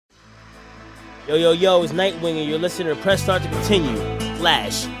Yo, yo, yo, it's Nightwing, and you're listening to Press Start to Continue.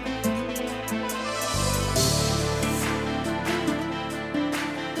 Flash.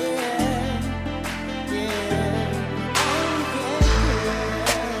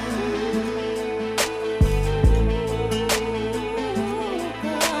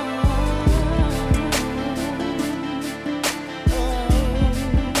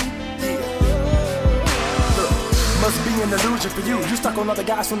 An illusion for you. You stuck on other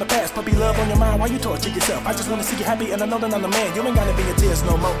guys from the past. Puppy love on your mind while you torture yourself. I just wanna see you happy, and I know that I'm the man. You ain't gotta be in tears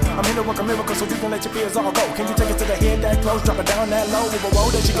no more. I'm here to work a miracle so you can let your fears all go. Can you take it to the head that close? Drop it down that low. Whoa,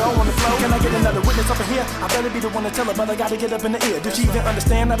 whoa, there she go on the floor. Can I get another witness up in here? I better be the one to tell her, but I gotta get up in the ear. Does she even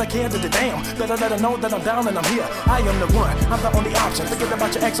understand that I care to the damn? Better let her know that I'm down and I'm here. I am the one. I'm the only option. Forget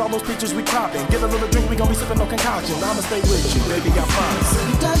about your ex, all those pictures we cropping. Get a little drink, we gon' be sipping no concoction. I'ma stay with you, baby, I promise.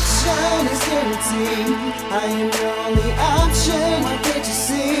 Seduction is guaranteed. I am your only option. Why can't you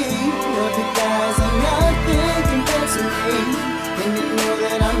see? Other guys are nothing compared to me. And you know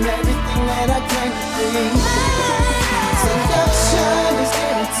that I'm everything that I claim to be. Seduction is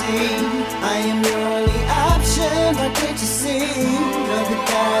guaranteed. I am your only option. Why can't you see? Other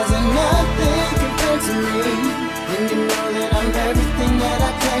guys are nothing compared to me. And you know that I'm everything that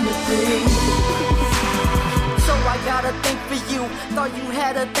I claim to be. So I got a thing for you, thought you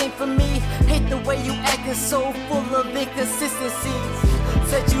had a thing for me. Hate the way you acting so full of inconsistencies.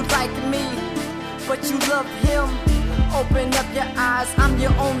 Said you like me, but you love him. Open up your eyes, I'm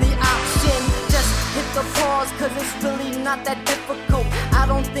your only option. Just hit the pause, cause it's really not that difficult. I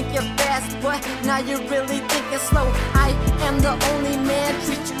don't think you're fast, but now you're really thinking slow. I am the only man,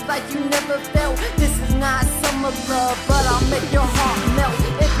 treat you like you never felt. This is not summer love, but I'll make your heart melt.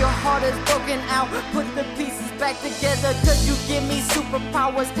 If your heart is broken out, put the pieces back together. Cause you give me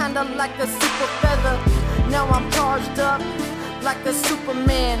superpowers, kinda like a super feather. Now I'm charged up like a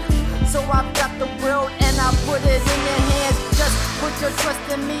Superman. So I've got the world and I put it in your hands. Just put your trust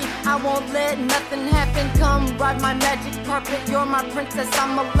in me, I won't let nothing happen. Come ride my magic carpet, you're my princess,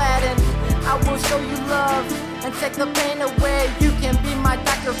 I'm Aladdin. I will show you love and take the pain away. You can be my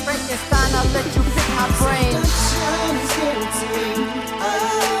Dr. Frankenstein, I'll let you pick my brain. Seduction is guaranteed.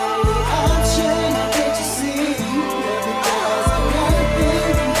 Option, can't you see? Every guy's a nothing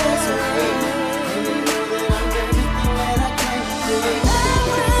compared to me. And you know that I'm everything that I claim to be.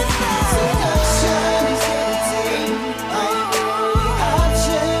 Seduction is guaranteed. I am your only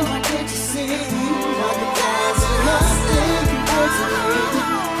option. Why can't you see? Other guys are nothing compared to me.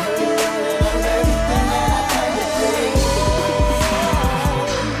 And you know that I'm everything that I claim to be.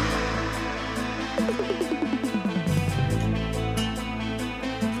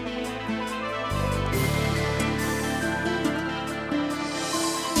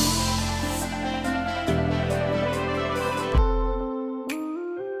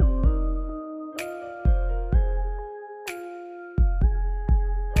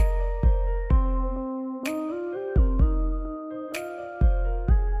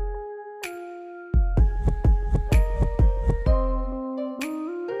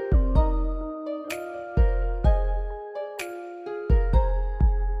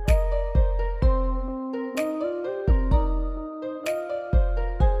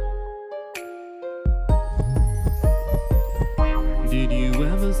 Did you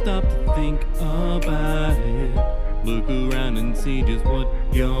ever stop to think about it? Look around and see just what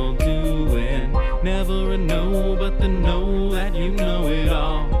you're doing. Never a no, but to know that you know it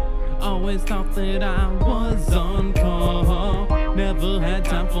all. Always thought that I was on call. Never had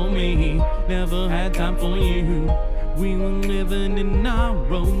time for me, never had time for you. We were living in our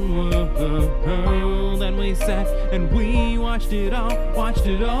own world, and we sat and we watched it all,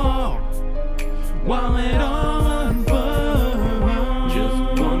 while it all unfolded.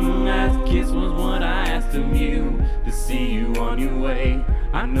 Just one last kiss was what I asked of you, to see you on your way.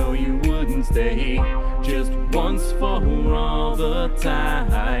 I know you wouldn't stay, just once for all the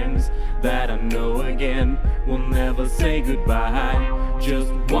times that I know again we'll never say goodbye.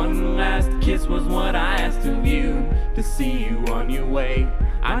 Just one last kiss was what I asked of you, to see you on your way.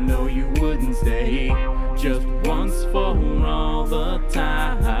 I know you wouldn't stay, just once for all the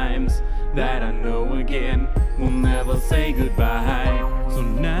times that I know again we'll never say goodbye. So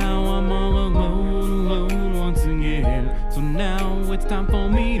now I'm all alone once again. So now it's time for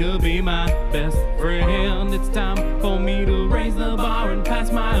me to be my best friend. It's time for me to raise the bar and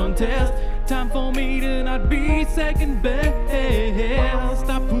pass my own test. Time for me to not be second best.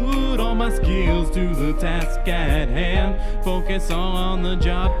 I put all my skills to the task at hand. Focus on the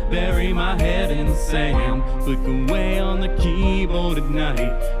job, bury my head in the sand. Click away on the keyboard at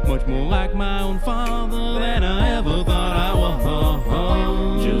night, much more like my own father than I ever thought I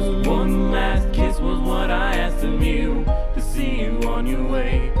was. Just one last kiss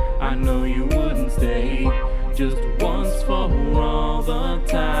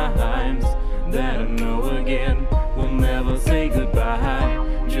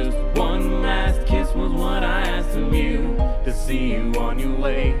see you on your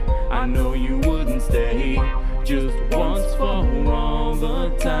way. I know you wouldn't stay. Just once for all the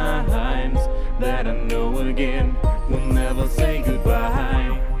times that I know again we'll never say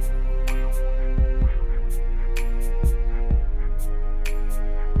goodbye.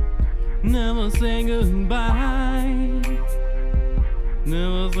 Never say goodbye.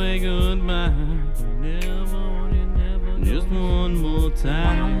 Never say goodbye. Never, just one more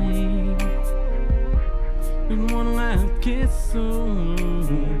time. And one last kiss, to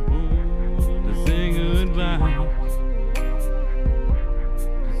say goodbye.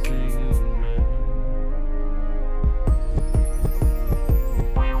 To say goodbye.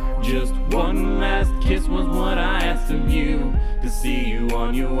 Just one last kiss was what I asked of you, to see you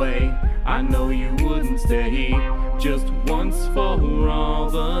on your way. I know you wouldn't stay. Just once for all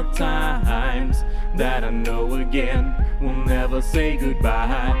the times that I know again we'll never say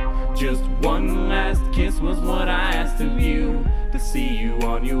goodbye. Just one last kiss was what I asked of you, to see you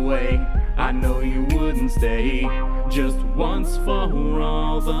on your way. I know you wouldn't stay. Just once for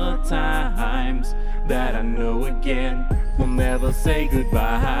all the times that I know again we'll never say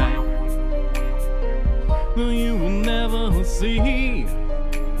goodbye. No, you will never see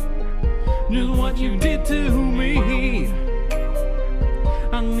just what you did to me.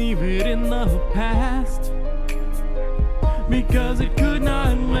 I'll leave it in the past because it could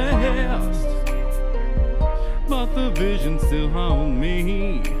not last. But the vision still haunts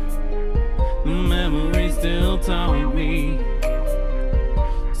me. The memory still taunt me.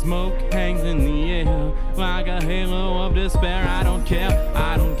 Smoke hangs in the air like a halo of despair. I don't care,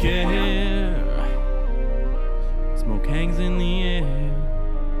 I don't care. Smoke hangs in the air.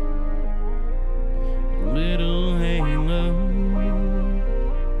 Little halo.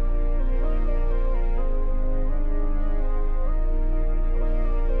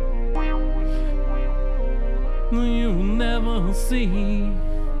 You'll never see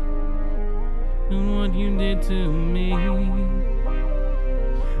what you did to me.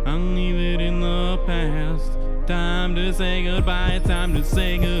 I'll leave it in the past. Time to say goodbye, time to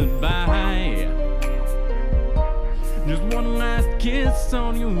say goodbye. Just one last kiss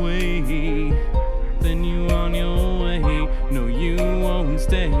on your way. Then you on your way. No, you won't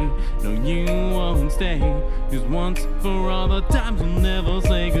stay. No, you won't stay. Just once for all the times you'll never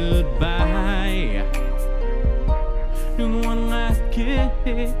say goodbye. Just one last kiss.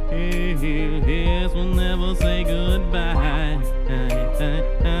 We'll never say goodbye.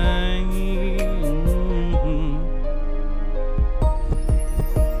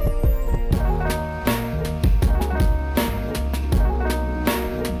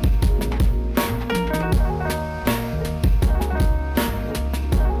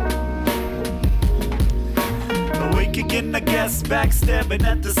 I guess backstabbing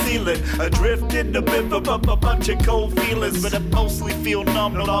at the ceiling, adrift in the river of a bunch of cold feelings. But I mostly feel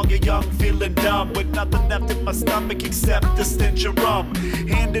numb, no longer young, feeling dumb, with nothing left in my stomach except the stench of rum.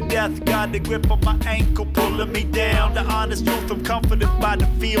 Hand of death got the grip on my ankle, pulling me down. The honest truth, I'm comforted by the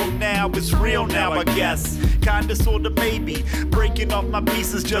feel now. It's real now, I guess. Kinda, sorta, maybe. Breaking off my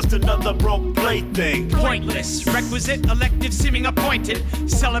pieces, just another broke plaything. Pointless, requisite, elective, seeming appointed.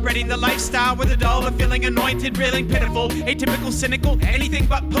 Celebrating the lifestyle with a dollar, feeling anointed, reeling pitiful, atypical, cynical, anything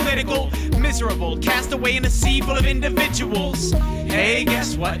but political. Miserable, cast away in a sea full of individuals. Hey,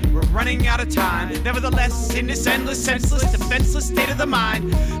 guess what? We're running out of time. Nevertheless, in this endless, senseless, defenseless state of the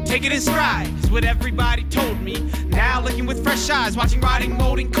mind, take it in stride, is what everybody told me. Now looking with fresh eyes, watching writing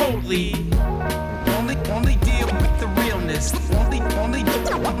molding coldly. Only deal with the realness. Only deal with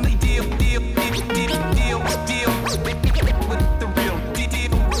the real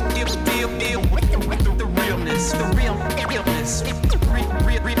deal with the realness. The realness.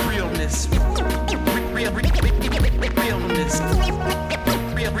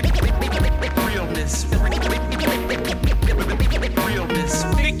 Realness.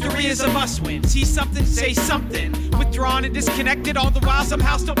 Victory is a must win. See something, say something. Withdrawn and disconnected, all the while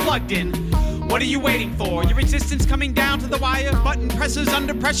somehow still plugged in. What are you waiting for? Your existence coming down to the wire. Button pressers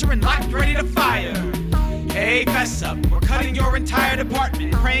under pressure and locked, ready to fire. Hey, fess up. We're cutting your entire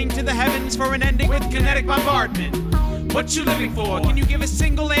department. Praying to the heavens for an ending with kinetic bombardment. What you living for? Can you give a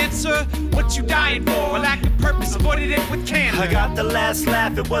single answer? What you dying for? A lack of purpose, avoided it with candor. I got the last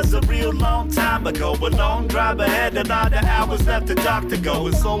laugh, it was a real long time ago. A long drive ahead, a lot of hours left the dock to go.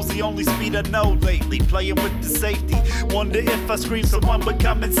 And slow's the only speed I know lately, playing with the safety. Wonder if I scream, someone would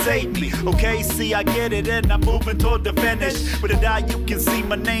come and save me. Okay, see, I get it, and I'm moving toward the finish. With a die, you can see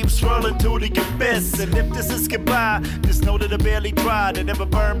my name swirling to the abyss. And if this is goodbye, just know that I barely tried. I never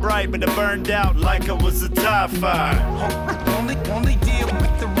burned bright, but I burned out like I was a tie fire. Only deal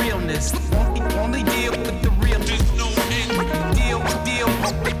with the realness. Only deal with the realness.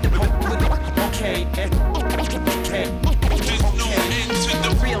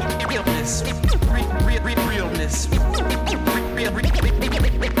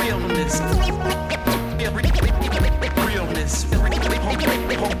 this. Okay.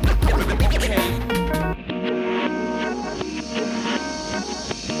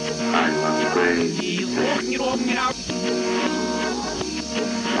 I'm afraid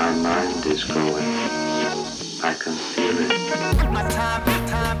my mind is going. I can feel it. My time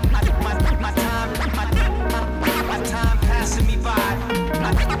passing me by.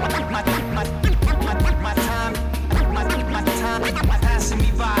 My time passing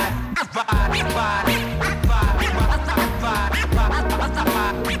me by.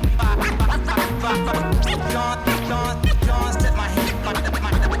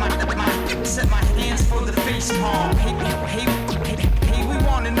 Set my hands for the face palm. Hey, we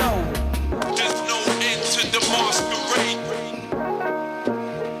wanna know. There's no end to the masquerade.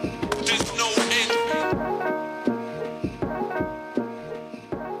 There's no end.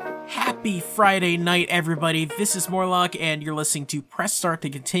 Happy Friday night, everybody. This is Morlock, and you're listening to Press Start to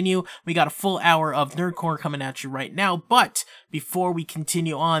Continue. We got a full hour of Nerdcore coming at you right now, but before we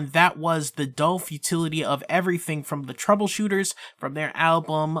continue on, that was the dull futility of everything from the Troubleshooters from their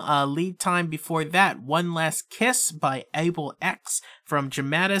album Lead Time. Before that, One Last Kiss by Abel X from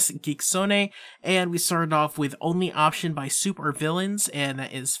Dramatis Geeksone, and we started off with Only Option by Super Villains, and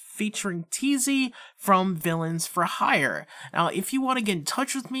that is featuring Teasy from Villains for Hire. Now, if you want to get in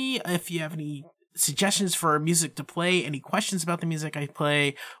touch with me, if you have any suggestions for music to play, any questions about the music I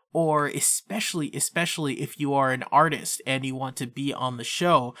play, or especially if you are an artist and you want to be on the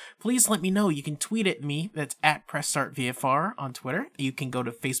show, please let me know. You can tweet at me. That's at PressStartVFR on Twitter. You can go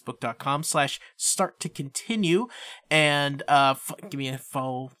to Facebook.com/StartToContinue and give me a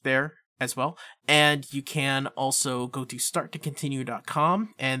follow there as well. And you can also go to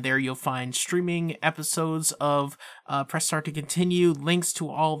StartToContinue.com, and there you'll find streaming episodes of Press Start to Continue, links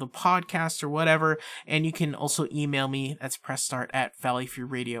to all the podcasts or whatever, and you can also email me. That's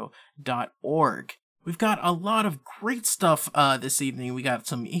pressstart@valleyfreeradio.org. We've got a lot of great stuff this evening. We got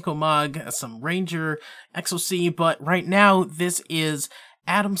some Ecomog, some Ranger, XOC, but right now this is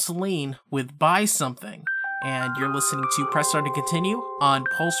Adam Saline with Buy Something. And you're listening to Press Start to Continue on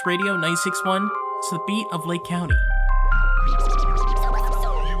Pulse Radio 96.1. It's the beat of Lake County.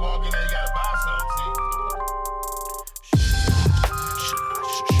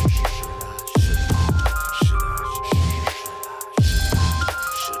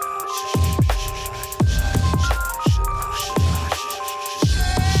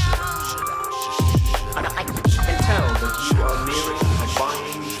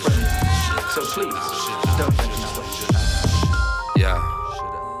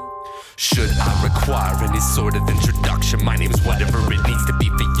 Any sort of introduction. My name's whatever it needs to be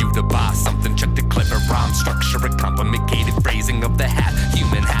for you to buy something. Check the clever rhyme structure, a complicated phrasing of the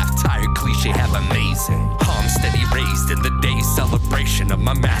half-human, half-tired cliche, half amazing. I'm steady raised in the day celebration of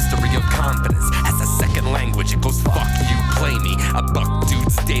my mastery of confidence. As a second language, it goes fuck you, play me. I buck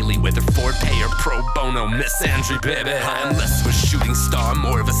dudes daily, whether for pay or pro bono. Miss Andrew, baby. I am less of a shooting star,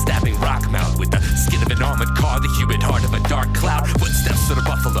 more of a stabbing rock mouth. With the skin of an armored car, the humid heart of a dark cloud. Footsteps of a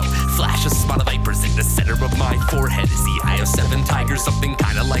buffalo, flash a spot of vipers in the center of my forehead is the eye of 7 tigers, something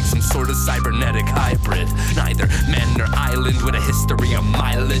kinda like some sort of cybernetic hybrid. Neither man nor island with a history of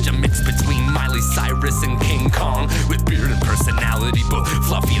mileage, a mix between Miley Cyrus and King Kong, with beard and personality, both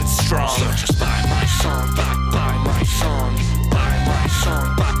fluffy and strong. So just buy my song, buy my song, buy my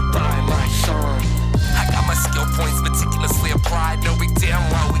song, buy my song. I got my skill points meticulously applied, know we damn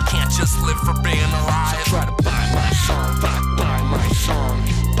well we can't just live for being alive. So try to buy my song, buy my song,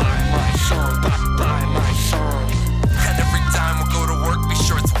 buy my song, buy my song. And every time we go to work, be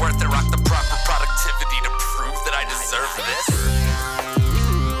sure it's worth it. Rock the proper productivity to prove that I deserve this.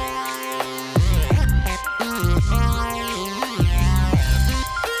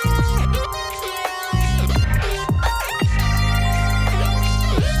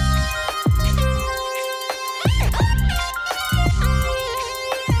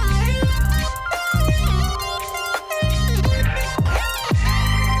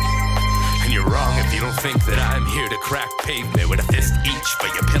 Think that I'm here to crack pavement with a fist each for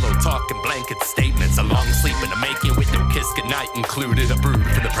your pillow talk and blanket statements. A long sleep in the making with no kiss goodnight included. A brood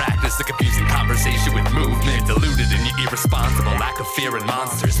for the practice of confusing conversation with movement. Diluted in your irresponsible lack of fear and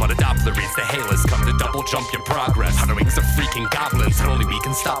monsters. While the Doppler reads the halos come to double jump your progress. On the wings of freaking goblins, and only we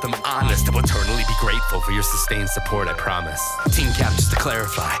can stop them honest. I will eternally be grateful for your sustained support, I promise. Team cap, just to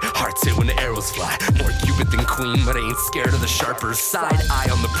clarify, hearts hit when the arrows fly. More Cupid than Queen, but I ain't scared of the sharper side.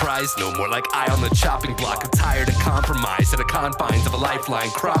 Eye on the prize, no more like eye on the chopping block. I'm tired of compromise at the confines of a lifeline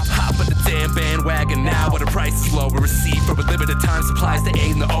crop. Hop at the damn bandwagon now, where the price is low. We receive for a limited time supplies to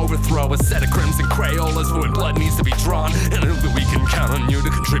aid in the overthrow. A set of crimson Crayolas for when blood needs to be drawn. And I know that we can count on you to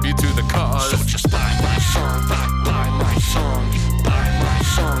contribute to the cause. So just buy my song, buy my song.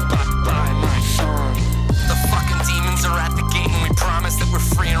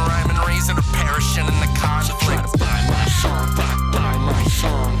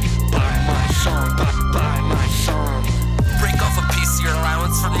 song, buy my song. Break off a piece of your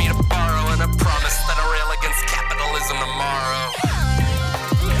allowance for me to borrow, and I promise that I'll rail against capitalism tomorrow.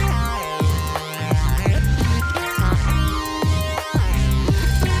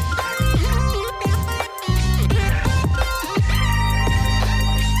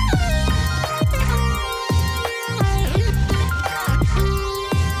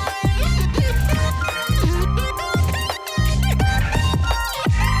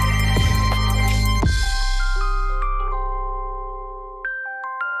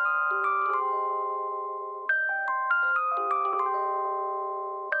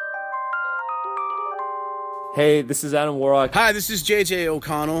 Hey, this is Adam Warrock. Hi, this is JJ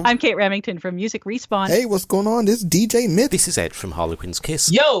O'Connell. I'm Kate Remington from Music Respawn. Hey, what's going on? This is DJ Myth. This is Ed from Harlequin's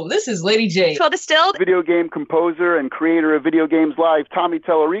Kiss. Yo, this is Lady J. 12 Distilled. Video game composer and creator of Video Games Live, Tommy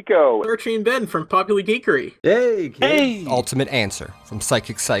Tellerico. Archie Ben from Popular Geekery. Hey, Kate. Hey. Ultimate Answer from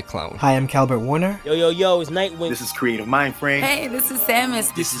Psychic Cyclone. Hi, I'm Calbert Warner. Yo, it's Nightwing. This is Creative Mindframe. Hey, this is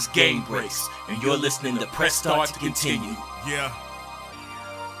Samus. This is Game Brace, and you're listening to Press Start to Continue. Yeah.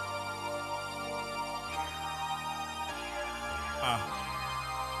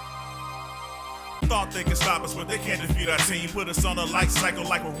 Thought they could stop us, but they can't defeat our team. Put us on a life cycle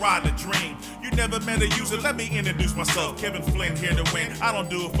like we're riding a dream. You never met a user, let me introduce myself. Kevin Flynn here to win, I don't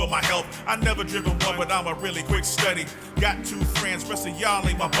do it for my health. I never driven one, but I'm a really quick study. Got 2 friends, rest of y'all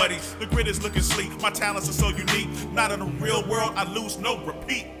ain't my buddies. The grid is looking sleek, my talents are so unique. Not in the real world, I lose, no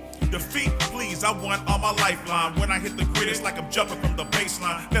repeat. Defeat, please, I want all my lifeline. When I hit the grid, it's like I'm jumping from the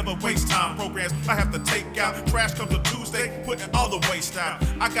baseline. Never waste time, programs I have to take out. Trash comes on Tuesday, putting all the waste out.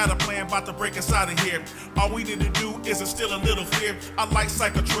 I got a plan about to break us out of here. All we need to do is instill a little fear. I like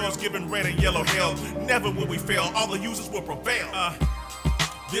psychotrails, giving red and yellow hell. Never will we fail, all the users will prevail.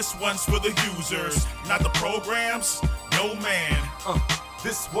 This one's for the users, not the programs, no man.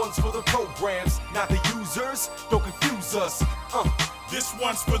 This one's for the programs, not the users. Don't confuse us. This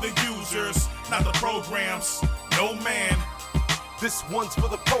one's for the users, not the programs, no man. This one's for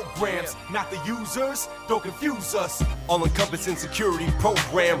the programs, not the users. Don't confuse us. All-encompassing security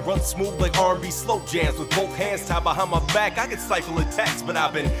program runs smooth like R&B slow jams. With both hands tied behind my back, I can stifle attacks, but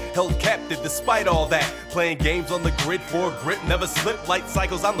I've been held captive despite all that. Playing games on the grid for a grip, never slip. Light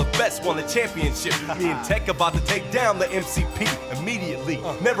cycles, I'm the best, won the championship. Me and Tech about to take down the MCP immediately.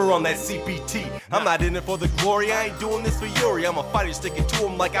 Never on that CPT. I'm not in it for the glory, I ain't doing this for Yuri. I'm a fighter sticking to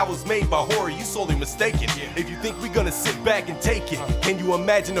him like I was made by Hori. You sorely mistaken. If you think we gonna sit back and take it, can you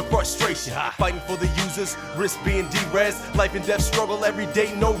imagine the frustration? Fighting for the users, risk being de-res. Life and death struggle every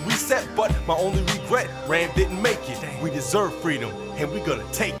day, no reset. But my only regret, Ram didn't make it. We deserve freedom, and we gonna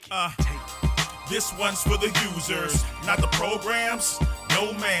take it. This one's for the users, not the programs,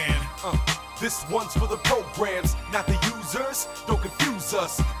 no man. This one's for the programs, not the users. Don't confuse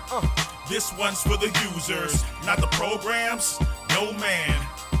us. This one's for the users, not the programs, no man.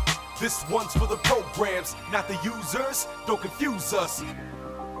 This one's for the programs, not the users. Don't confuse us.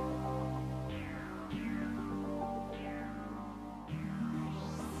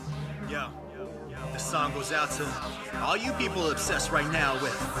 Yo, this song goes out to all you people obsessed right now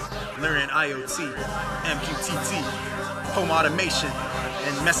with learning IoT, MQTT, home automation,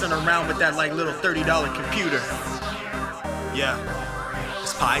 and messing around with that like little $30 computer. Yeah,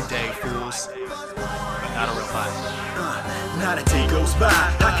 it's Pi Day, fools. But not a real pie. Not a day goes by,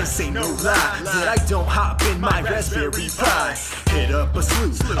 I can say no lie that I don't hop in my Raspberry Pi. Hit up a slew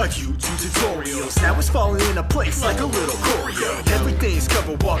of YouTube tutorials. Now it's falling into place like a little choreo. Everything's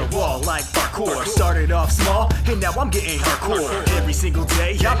covered wall to wall like parkour. Started off small, and now I'm getting hardcore. Every single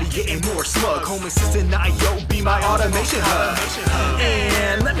day, I'll be getting more smug. Home Assistant IO be my automation hub.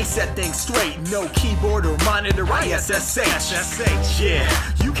 And let me set things straight. No keyboard or monitor, I SSH.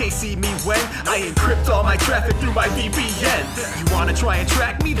 Yeah, you can't see me when I encrypt all my traffic through my VPN. You wanna try and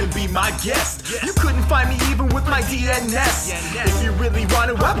track me, then be my guest. You couldn't find me even with my DNS. If you really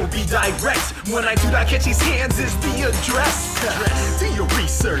want to, I will be direct. When I do not catch these hands is the address. Do your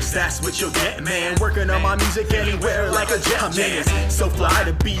research, that's what you'll get, man. Working on my music anywhere like a jet, man. So fly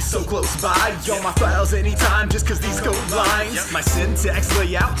to be so close by. Yo, my files anytime just cause these code lines. My syntax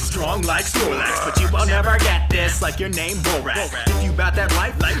layout strong like Snorlax. But you will never get this like your name Borat. If you bout that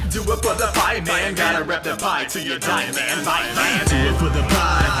life, do it for the pie, man. Gotta rep the pie till you die, man. Do it for the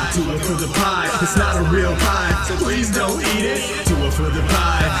pie, do it for the pie. It's not a real pie, so please don't eat it. Do it for the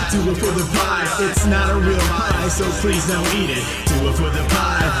pie, do it for the pie. It's not a real pie, so please don't eat it. Do it for the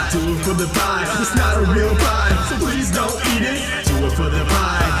pie, do it for the pie. It's not a real pie, so please don't eat it. Do it for the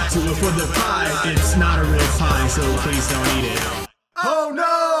pie, do it for the pie. It's not a real pie, so please don't eat it. Oh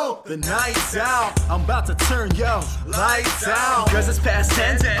no! The night's out, I'm about to turn, yo, lights out. Cause it's past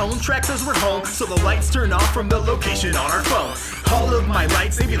 10, own tracks as we're home, so the lights turn off from the location on our phone. All of my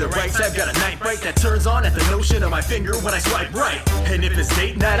lights, they be the right type, got a night bright that turns on at the notion of my finger when I swipe right. And if it's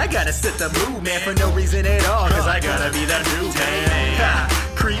date night, I gotta set the mood, man, for no reason at all, cause I gotta be that dude, man.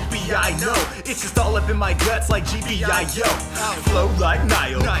 Ha, creepy, I know, it's just all up in my guts like GPI, yo. Flow like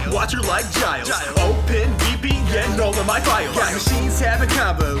Nile, watch her like Giles, open VPN, all of my files. Got machines having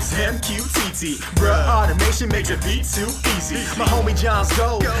combos, MQTT, bruh, automation makes it beat too easy. My homie John's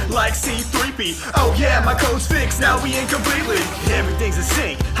gold, like C3P. Oh yeah, my code's fixed, now we in completely. Everything's a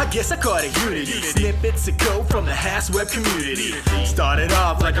sync, I guess I caught it Unity. Snippets of code from the Hasweb community. Started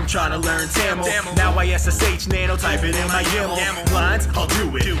off like I'm trying to learn Tamil. Now I SSH nano, type it in my YAML. Lines, I'll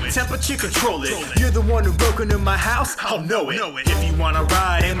do it. Temperature control it. You're the one who broke into my house, I'll know it. If you wanna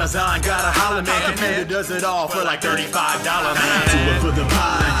ride, Amazon got a holler, man. Computer does it all for like $35, man. Do it for the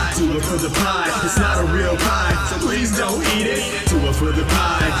pie, do it for the pie. It's not a real pie, so please don't eat it. Do it for the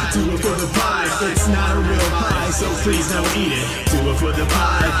pie, do it for the pie. It's not a real pie, so please don't eat it. Do it for the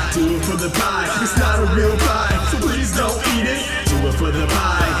pie, do it for the pie. It's not a real pie, so please don't eat it. Do it for the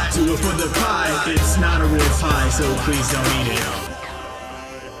pie, do it for the pie. It's not a real pie, so please don't eat it.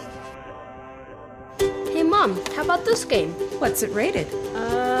 Hey Mom, how about this game? What's it rated?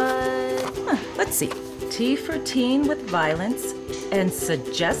 Let's see. T for teen with violence and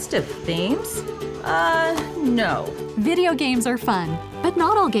suggestive themes? No. Video games are fun, but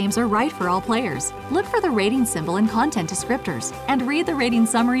not all games are right for all players. Look for the rating symbol in content descriptors and read the rating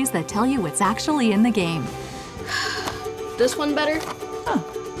summaries that tell you what's actually in the game. This one better?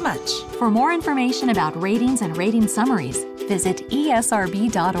 Much. For more information about ratings and rating summaries, visit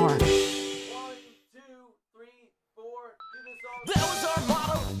esrb.org. That was our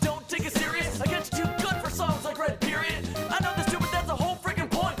motto, don't take it serious. I get you too good for songs like Red Period. I know this too, but that's the whole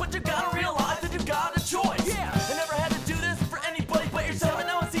freaking point. But you gotta realize that you got a choice. Yeah, I never had to do this for anybody but yourself. And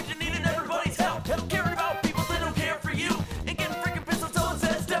now it seems you needed everybody's help. I don't care about people that don't care for you. And getting freaking pissed when someone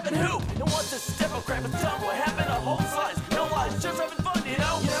says step and who. And once this step of crap is done, what happened? A whole slice, no lies, just having fun, you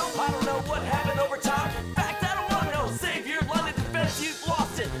know? I don't know what happened over time. In fact, I don't wanna know. Save your line of defense, you've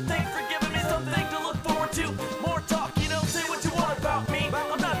lost it. Thanks for giving me something to look forward to. More talk, you know, say what you want about me.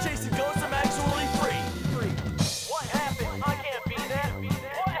 I'm not chasing ghosts, I'm actually free. What happened? I can't be that.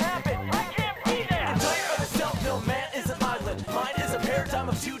 What happened? I can't be that. I'm tired of myself, no man is an island. Mine is a paradigm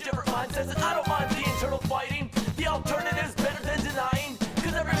of two different mindsets, and I don't mind the internal fighting. The alternative's better than denying,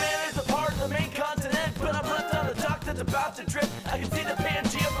 cause every man is a part of the main continent. But I'm left on a dock that's about to drift. I can see the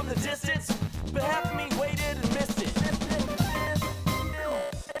Pangea from the distance, but half of me waited and missed it.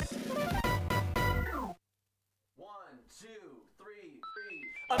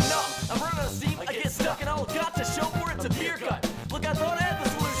 I'm numb, I'm running out of steam, I get stuck and all I've got to show for it's a beer gut. Look, I thought I had the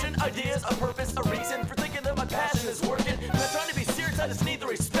solution, ideas, a purpose, a reason for thinking that my passion is working. I'm not trying to be serious, I just need the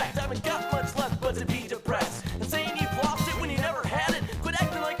respect. I haven't got much left but to be depressed. And saying you've lost it when you never had it, quit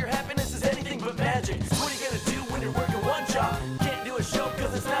acting like your happiness is anything but magic. So what are you gonna do when you're working one job? Can't do a show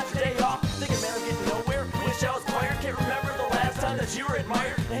cause it's not your day off. Thinking man I'm getting nowhere, wish I was fired. Can't remember the last time that you were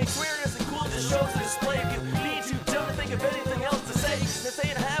admired. And hey, swearing isn't cool, just shows a display of you being too dumb to think of anything else to say. They're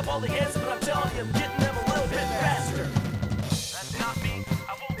saying I have all the answers, but I'm telling you, I'm getting them a little bit faster. That's not me.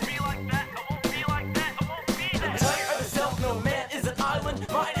 I won't be like that. I won't be like that. I won't be that. I'm tired of the self. No man is an island.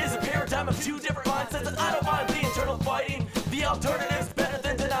 Mine is a paradigm of two different mindsets, and I don't mind the internal fighting. The alternative's better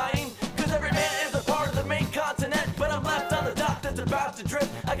than denying, cause every man is a part of the main continent. But I'm left on the dock that's about to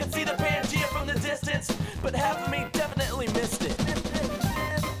drift. I can see the Pangea from the distance, but half of me definitely missed it.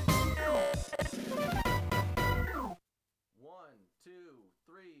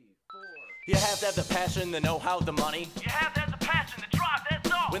 You have to have the passion, the know-how, the money. You have to have the passion, the drive,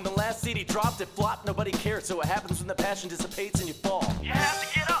 that's all. When the last CD dropped, it flopped, nobody cared. So what happens when the passion dissipates and you fall? You have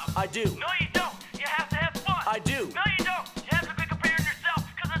to get up. I do. No, you don't. You have to have fun. I do. No, you don't. You have to be comparing yourself,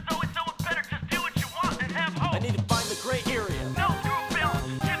 cause it's always so much better. Just do what you want and have hope. I need to find the gray area. No, screw a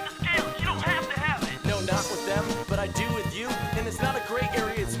balance. Tip the scales. You don't have to have it. No, not with them, but I do with you. And it's not a gray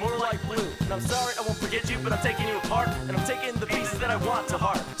area, it's more like blue. And I'm sorry, I won't forget you, but I'm taking you apart. And I'm taking the pieces that I want to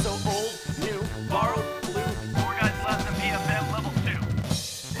heart. So old, new, borrowed, blue. 4 guys left in PFM level 2.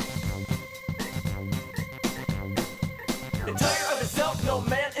 And tired of itself, no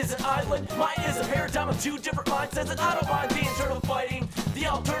man is an island. Mine is a paradigm of two different mindsets, and I don't mind the internal fighting. The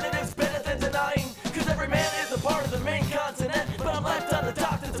alternative's better than denying, cause every man is a part of the main continent. But I'm left on the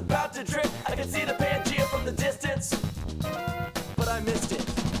dock that's about to drift. I can see the Pangea from the distance, but I missed it.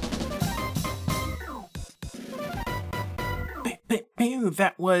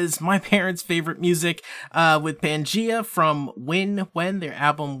 That was my parents' favorite music with Pangea from When, their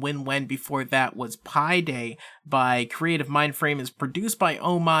album When. Before that was Pi Day by Creative Mindframe. Is produced by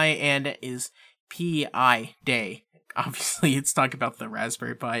Oh My and is P.I. Day. Obviously, it's talking about the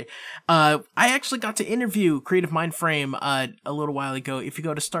Raspberry Pi. I actually got to interview Creative Mindframe a little while ago. If you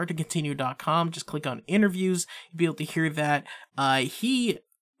go to starttocontinue.com, just click on interviews, you'll be able to hear that. He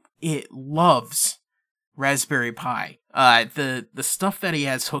loves Raspberry Pi. The stuff that he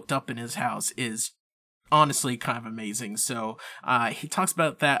has hooked up in his house is honestly kind of amazing. So he talks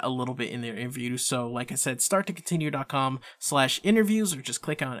about that a little bit in their interview. So like I said, starttocontinue.com/interviews, or just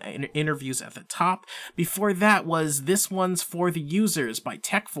click on interviews at the top. Before that was This One's for the Users by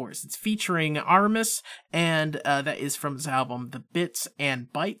Tech Force. It's featuring Artemis, and that is from his album The Bits and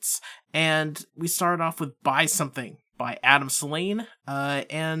Bytes. And we started off with Buy Something by Adam Selene,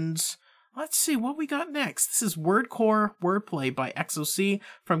 and let's see what we got next. This is Wordcore Wordplay by XOC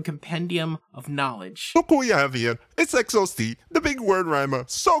from Compendium of Knowledge. Look who we have here. It's XOC, the big word rhymer.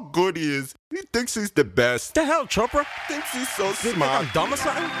 So good he is. He thinks he's the best. The hell, Chopra? Thinks he's so You think smart. I'm dumb or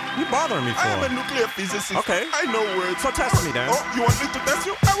something? You bothering me for? I am a nuclear physicist. Okay. I know words. So test me then. Oh, you want me to test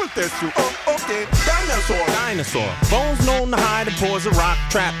you? I will test you. Oh, okay. Dinosaur. Bones known to hide and pores a rock,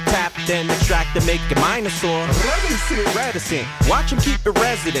 trap, tap, then extract to make a minosaur. Reticent. Watch him keep it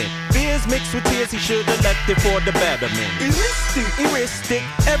resident. Fears mixed with tears, he should have left it for the betterment. Heuristic.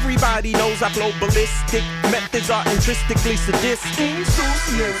 Everybody knows I flow ballistic. Methods are intrinsically sadistic.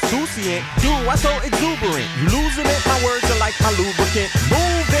 Insouciant. Do I so exuberant? You losing it? My words are like my lubricant.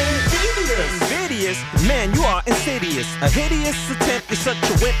 Moving. Invidious. Man, you are insidious. A hideous attempt is such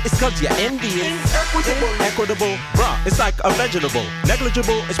a wimp. It's cause you're envious. Inequitable. Bruh, it's like a vegetable.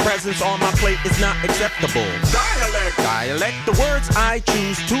 Negligible. Its presence on my plate is not acceptable. Dialect. The words I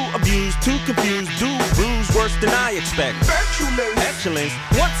choose to abuse, to confuse, do bruise worse than I expect. Petulance.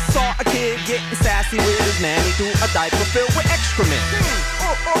 Once saw a kid getting sassy with his nanny through a diaper filled with excrement.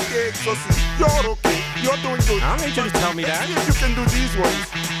 Oh, okay, Exocy. You're okay. You're doing good. I don't need you to tell me that. You can do these ones.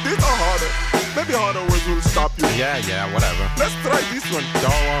 These are harder. Maybe harder words will stop you. Yeah, whatever. Let's try this one.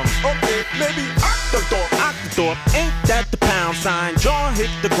 Okay, maybe Octothorpe. Ain't that the pound sign? Jaw hit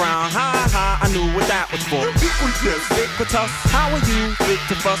the ground. Ha, I knew what that was for. Ubiquitous. How are you fit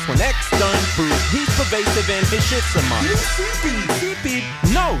to fuss when X done prove he's pervasive and his shit's a must? CP.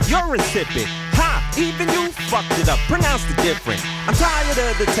 No, you're insipid. Ha, even you fucked it up. Pronounce the different. I'm tired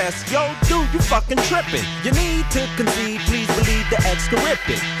of the test. Yo, dude, you fucking tripping. You need to concede. Please believe the X can rip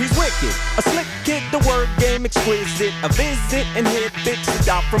it. He's wicked. A slick kid, the word game exquisite. A visit and hit fix it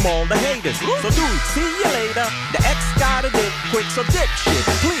out from all the haters. So dude, see you later. The X got a dip quick, so dip shit.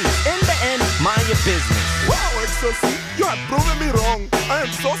 Please, in the end, mind your business. Wow, Exocy, you have proven me wrong. I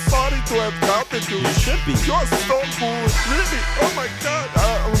am so sorry to have doubted you. You should be. You're so good. Really? Oh my god.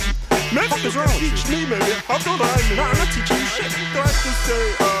 Maybe you can teach me, maybe. How to rhyme? No, I'm not teaching you shit. Try to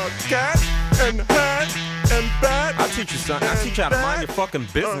say cat and hat and bat. I'll teach you something. I'll teach you how to mind your fucking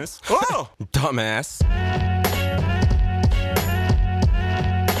business. Dumbass.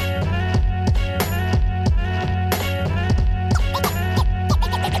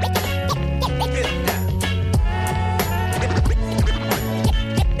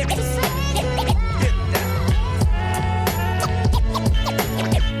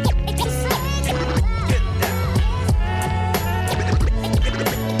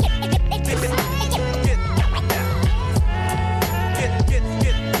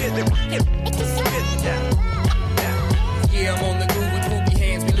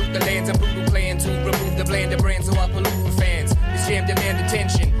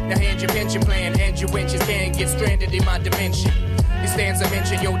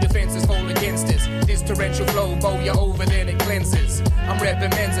 Your defense is full against us. This torrential flow, bow you over, then it cleanses. I'm repping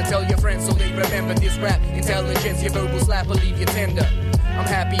Mensa, tell your friends so they remember this rap. Intelligence, your verbal slap will leave you tender. I'm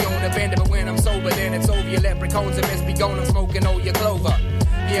happy on a bender, but when I'm sober, then it's over. Your leprechauns and best be gone, I'm smoking all your clover.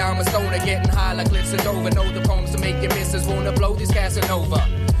 Yeah, I'm a stoner, getting high like cliffs of Dover. Know the poems to make your missus wanna blow this Casanova.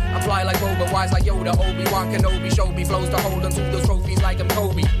 I'm fly like Boba, wise like Yoda, Obi-Wan Kenobi. Show me flows to hold on to those trophies like I'm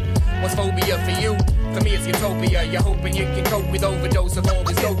Kobe. What's phobia for you? For me it's utopia. You're hoping you can cope with overdose of all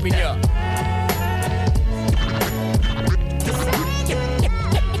this dope in ya.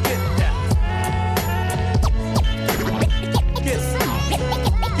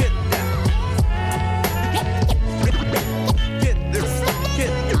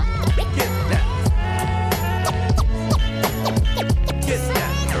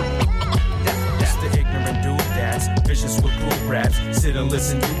 Sit and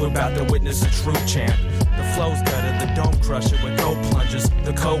listen, you about to witness a true champ. The flow's gutter, the dome crusher with no plungers. The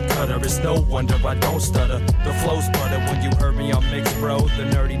the cold cutter. It's no wonder I don't stutter. The flow's butter when you heard me on mix, bro. The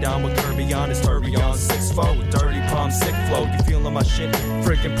nerdy down with Kirby on his tourbillon 6-4. Dirty palm, sick flow. You feeling my shit?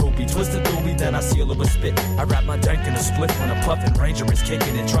 Freaking poopy. Twisted doobie, then I seal it with spit. I wrap my dank in a split when I'm puffin'. Ranger is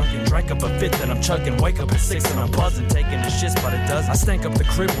kicking it drunk and drank up a fifth. Then I'm chugging. Wake up at 6 and I'm buzzing. Taking the shits by the dozen. I stank up the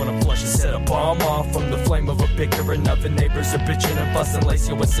crib when I'm flushing. Set a bomb off from the flame of a bicker. Enough and neighbors are bitching and busting. Lace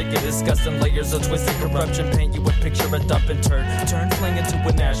you with sick and disgusting layers of twisted corruption. Paint you a picture of dumping turd. Turn fling into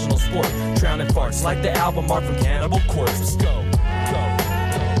a national sport. Drowning farts like the album art from Cannibal Corpse. Let's go.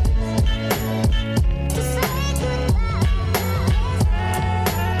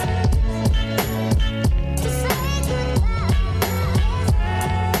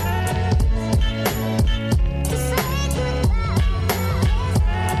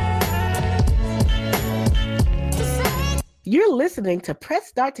 You're listening to Press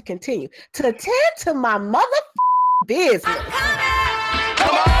Start to Continue to tend to my mother business.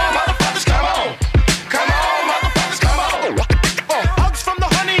 Come on, motherfuckers, come on. Come on, motherfuckers, come on. Hugs from the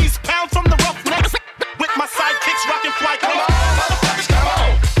honeys, pounds from the roughnecks. With my sidekicks rocking flight. Come on, motherfuckers, come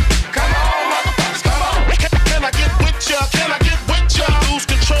on. Come on, motherfuckers, come on. Can I get with ya? Can I get with ya? Lose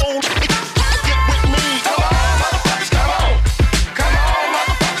control. Get with me. Come on, motherfuckers, come on. Come on,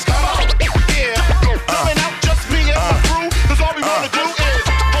 motherfuckers, come on. Yeah, coming out just me and my crew. Cause all we wanna do is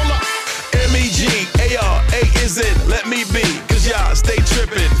hold up. MEGARA is it? Let me be. Cause y'all stay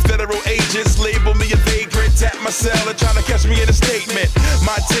trippin'. Federal agents label me a vagrant. Tap my cell and try to catch me in a statement.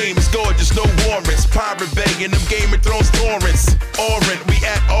 My team is gorgeous, no warrants. Pirate Bay in them Game of Thrones torrents. Orient, we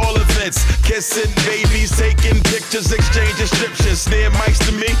at all events. Kissing babies, taking pictures, exchange descriptions. Near mics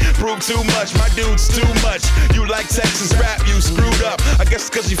to me, prove too much. My dude's too much. You like Texas rap, you screwed up. I guess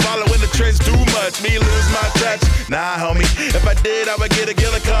cause you following the trends too much. Me lose my touch. Nah, homie. If I did, I would get a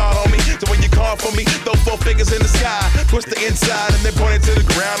killer call, homie. So when you call for me, throw 4 fingers in the sky. Twist the inside and then point it to the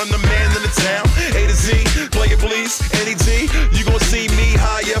ground. I'm the man in the town. A to Z, play it please. NET, you gon' see me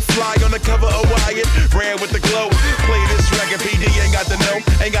higher. Fly on the cover of Wyatt. Ran with the glow. Play this record, PD ain't got the know.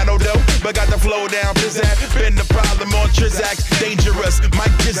 Ain't got no dough, but got the flow down. Pizzak, been the problem on Trizak. Dangerous,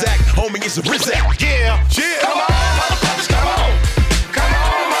 Mike Trizak. Homie, it's a Rizak. Yeah, yeah. Come on, motherfuckers, come on. Come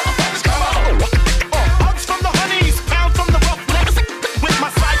on, motherfuckers, come on. Hugs from the honeys, pounds from the roughnecks. With my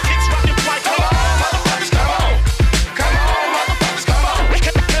sidekicks rocking flight. Come on, motherfuckers, come on. Come on, motherfuckers, come on.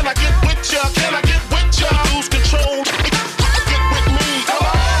 Can I get with ya? Can I get with ya? Lose control. Get with me. Come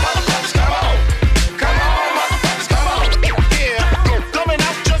on, motherfuckers, come on. Come on, motherfuckers, come on. Yeah, coming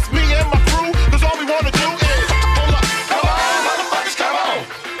out just me and my crew. Cause all we wanna do is hold up. Come on, motherfuckers, come on.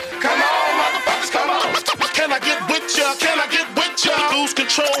 Come on, motherfuckers, come on. Can I get with ya? Can I get with ya? Lose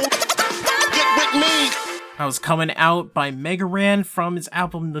control. Get with me. That was Coming Out by Mega Ran from his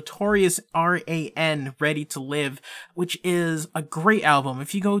album Notorious R.A.N. Ready to Live, which is a great album.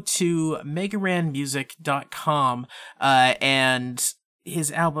 If you go to megaranmusic.com and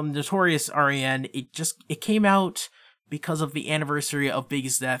his album Notorious R.A.N., it came out because of the anniversary of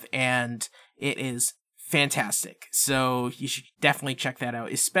Biggie's death, and it is fantastic. So you should definitely check that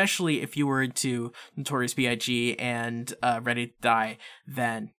out, especially if you were into Notorious B.I.G. and Ready to Die,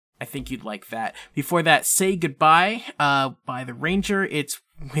 then I think you'd like that. Before that, Say Goodbye by The Ranger. It's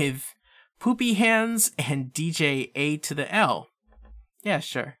with Poopy Hands and DJ A to the L. Yeah,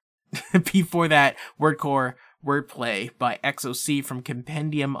 sure. Before that, Wordcore Wordplay by XOC from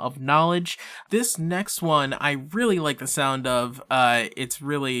Compendium of Knowledge. This next one, I really like the sound of. It's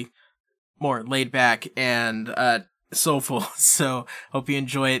really more laid back and soulful, so hope you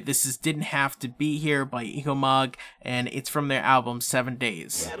enjoy it. This is Didn't Have to Be Here by Egomog, and it's from their album 7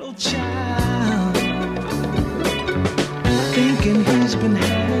 Days. Little child, thinking he's been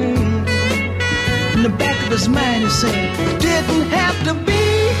had. In the back of his mind he said, didn't have to be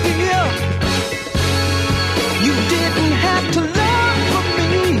here. You didn't have to love for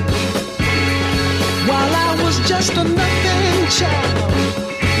me while I was just a nothing child.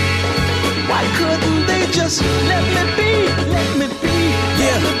 Why couldn't they just let me be, let me be,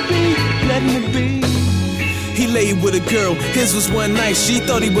 let me be, let me be? He laid with a girl, his was one night, she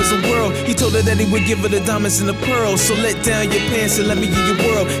thought he was a world. He told her that he would give her the diamonds and the pearls. So let down your pants and let me in your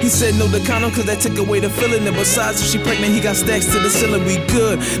world. He said no to condom cause that took away the feeling. And besides, if she pregnant, he got stacks to the ceiling, we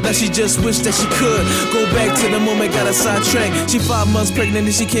good. Now she just wished that she could go back to the moment, got a sidetrack. She 5 months pregnant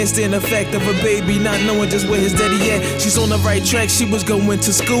and she can't stand the fact of her baby not knowing just where his daddy at. She's on the right track, she was going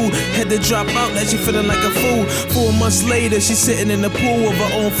to school, had to drop out, now she feeling like a fool. 4 months later, she's sitting in the pool of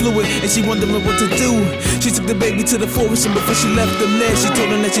her own fluid and she wondering what to do. She took the baby to the forest and before she left them there, she told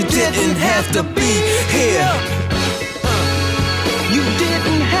him that she didn't have to be here. You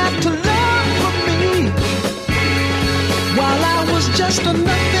didn't have to love for me while I was just just a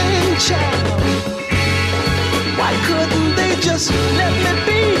nothing child. Why couldn't they just let me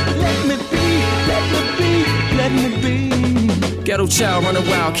be, let me be, let me be, let me be? Ghetto child running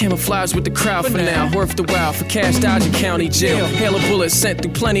wild, camouflage with the crowd for now. Worth the while for cash dodging county jail. Hail of bullets sent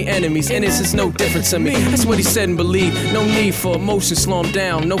through plenty enemies. Innocence no different to me. That's what he said and believed. No need for emotion, slow him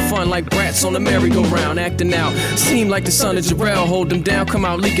down. No fun like brats on the merry-go-round. Acting out, seem like the son of Jarrell. Hold him down, come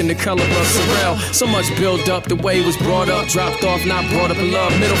out leaking the color of Sorrel. So much build up, the way it was brought up. Dropped off, not brought up in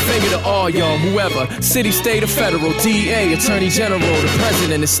love. Middle finger to all y'all, whoever. City, state, or federal. DEA, Attorney General. The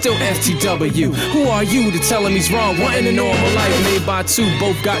president is still FTW. Who are you to tell him he's wrong? Wanting a normal life. Made by two,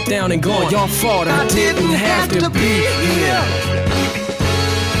 both got down and gone. Y'all fought, I didn't have to be here.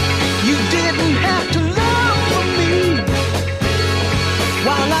 You didn't have to love for me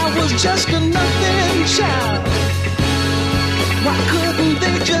while I was just a nothing child. Why couldn't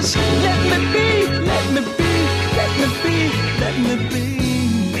they just let me be, let me be, let me be, let me be?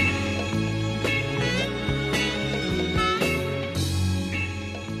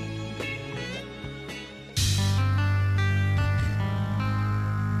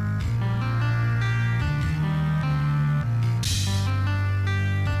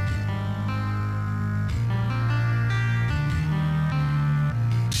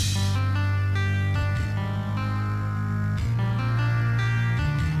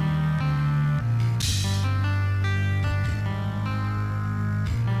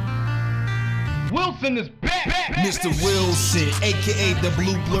 Wilson is back. Mr. Wilson, aka the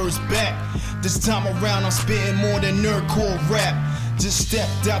Blue Blur's back. This time around I'm spitting more than nerdcore rap. Just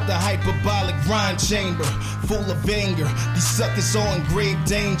stepped out the hyperbolic rhyme chamber, full of anger. These suckers are in grave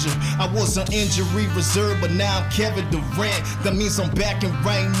danger. I was on injury reserve, but now I'm Kevin Durant. That means I'm back and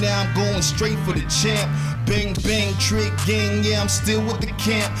right now I'm going straight for the champ. Bang bang trick gang, yeah I'm still with the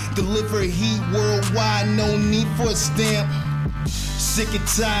camp. Deliver heat worldwide, no need for a stamp. Sick and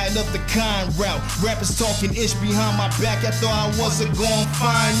tired of the kind route. Rappers talking ish behind my back. I thought I wasn't gon'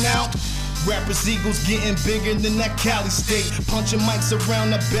 find out. Rappers egos getting bigger than that Cali state. Punching mics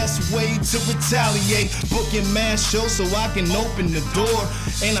around the best way to retaliate. Booking mad shows so I can open the door.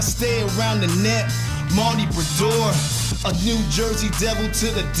 And I stay around the net. Marty Brodeur, a New Jersey devil to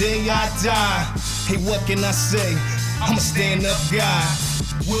the day I die. Hey, what can I say? I'm a stand-up guy.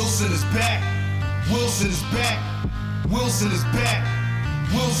 Wilson is back. Wilson is back. Wilson is back.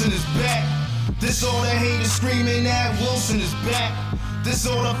 Wilson is back. This all the haters screaming at Wilson is back. This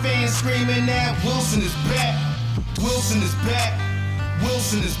all the fans screaming at Wilson is back. Wilson is back.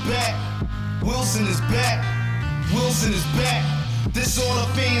 Wilson is back. Wilson is back. Wilson is back. This all the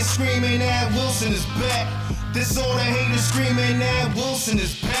fans screaming at Wilson is back. This all the haters screaming at Wilson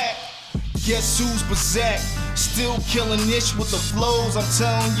is back. Guess who's Bazak? Still killing ish with the flows. I'm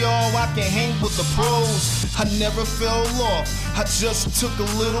telling y'all I can hang with the pros. I never fell off, I just took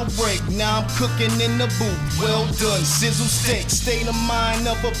a little break. Now I'm cooking in the booth, well done, sizzle steak. State of mind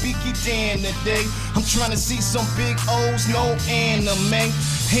of a Beaky Dan today. I'm trying to see some big O's, no anime.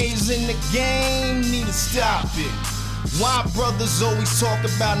 Haters in the game, need to stop it. Why brothers always talk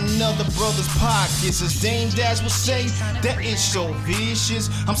about another brother's pockets? As Dame Dash would say, that is so vicious.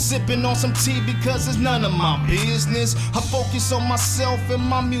 I'm sipping on some tea because it's none of my business. I focus on myself and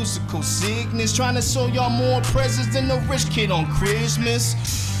my musical sickness, trying to show y'all more presents than a rich kid on Christmas.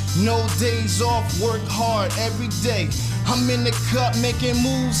 No days off, work hard every day. I'm in the cup making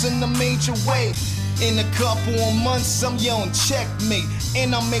moves in a major way. In a couple of months, I'm yelling checkmate.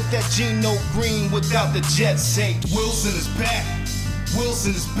 And I'll make that Geno Green without the jet say. Wilson is back.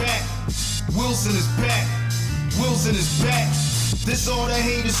 Wilson is back. Wilson is back. Wilson is back. This all the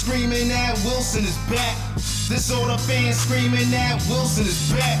haters screaming at Wilson is back. This all the fans screaming at Wilson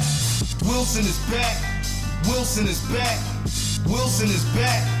is back. Wilson is back. Wilson is back. Wilson is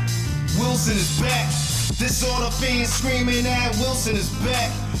back. Wilson is back. This all the fans screaming at Wilson is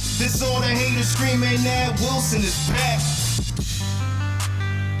back. This all the haters screaming at Wilson is back.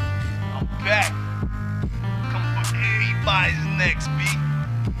 I'm back. Come for everybody's next beat.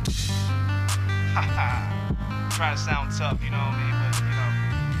 Haha. Try to sound tough, you know what I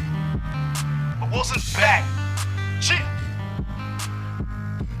mean? But Wilson's back. Shit.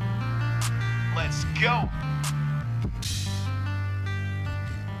 Let's go.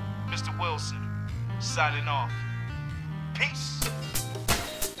 Mr. Wilson, signing off. Peace.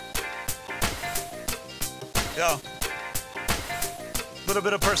 Yo, little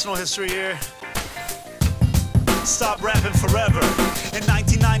bit of personal history here. Stop rapping forever. In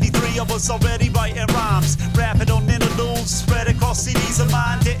 1993, I was already writing rhymes, rapping on interludes, spread across CDs of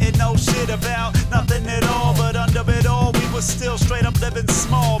mine. Didn't know shit about nothing at all, but under it all, we was still straight up living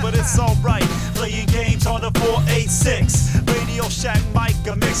small. But it's alright, playing games on the 4/8 6. Radio Shack mic,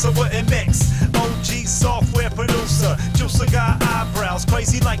 a mixer wouldn't mix. OG software producer, juicer got eyebrows,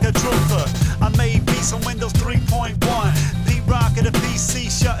 crazy like a truther. I made beats on Windows 3.1. P-Rock of the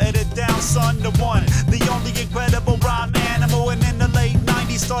PC, shutting it down, son, the one. The only incredible rhyme animal, and in the late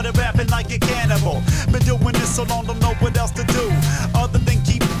 90s started rapping like a cannibal. Been doing this so long, don't know what else to do other than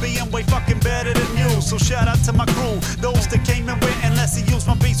keep being way fucking better than you. So shout out to my crew, those that came and went and lets use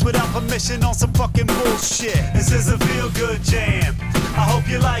my beats without permission on some fucking bullshit. This is a feel-good jam, I hope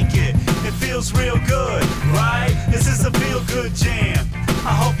you like it. It feels real good, right? This is a feel-good jam,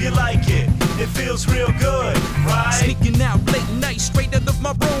 I hope you like it. It feels real good, right? Sneaking out late night, straight out of my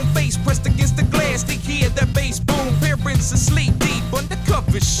room, face pressed against the glass. They hear that bass boom. Parents asleep, deep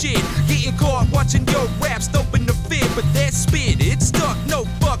undercover shit. Getting caught watching your raps, open the fear, but that spit, it's stuck. No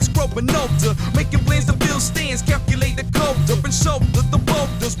bucks, growing older, making plans to build stands, calculate the colder and shoulder the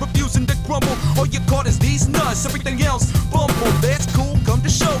boulders, refusing to crumble. All you caught is these nuts, everything else bumble. That's cool, come to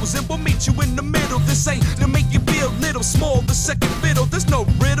shows and we'll meet you in the middle. This ain't to make you feel little, small, the second fiddle. There's no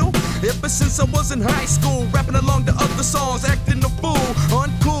riddle. Ever since I was in high school, rapping along to other songs, acting a fool,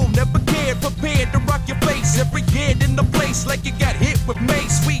 uncool, never cared, prepared to rock your face. Every kid in the place like you got hit with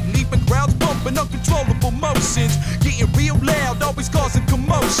mace. Sweet, leaving crowds bumping, uncontrollable motions, getting real loud, always causing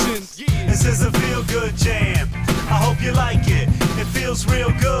commotions. This is a feel-good jam, I hope you like it. It feels real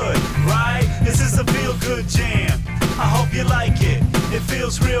good, right? This is a feel-good jam, I hope you like it. It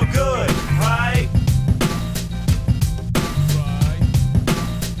feels real good, right?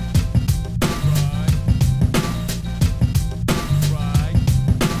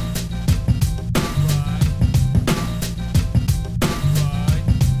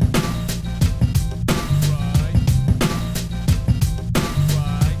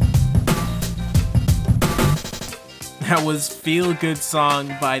 That was Feel Good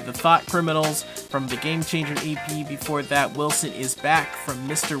Song by the Thought Criminals from the Game Changer EP. Before that, Wilson is Back from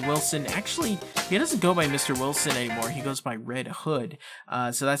Mr. Wilson. Actually, he doesn't go by Mr. Wilson anymore. He goes by Red Hood.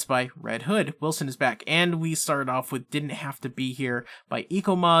 So that's by Red Hood. Wilson is Back. And we started off with Didn't Have to Be Here by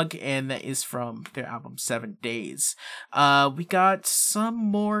Ecomug, and that is from their album 7 Days. We got some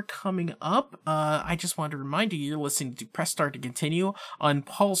more coming up. I just wanted to remind you, you're listening to Press Start to Continue on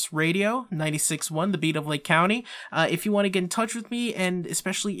Pulse Radio 96.1, the beat of Lake County. If you want to get in touch with me, and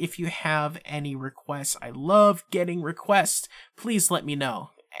especially if you have any requests, I love getting requests, please let me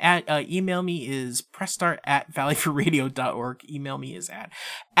know. Email me is pressstart@valleyforradio.org. Email me is at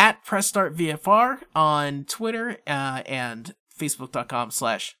pressstartvfr on Twitter and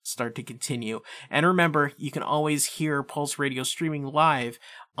facebook.com/starttocontinue. And remember, you can always hear Pulse Radio streaming live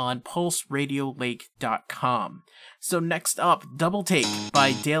on pulseradiolake.com. So next up, Double Take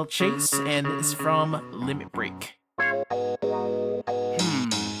by Dale Chase, and it's from Limit Break.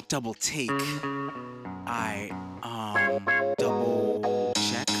 Double take. Double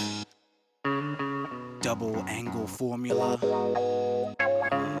check. Double angle formula.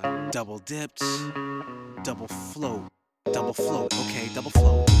 Double dipped. Double float. Double float, okay, double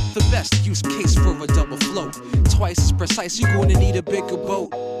float. The best use case for a double float. Twice as precise, you're gonna need a bigger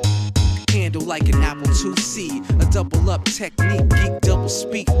boat. Handle like an Apple IIc, a double up technique, geek double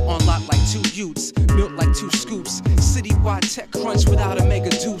speak, on lot like 2 utes, built like 2 scoops, citywide tech crunch without a mega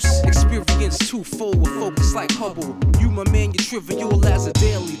deuce, experience twofold with focus like Hubble, you my man, you're trivial as a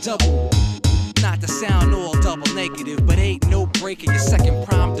daily double. Not to sound all double negative, but ain't no breaking your second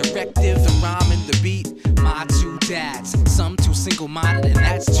prime directive. The rhyme and the beat, my 2 dads. Some too single-minded and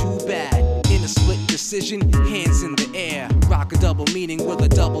that's too bad. In a split decision, hands in the air. Rock a double meaning with a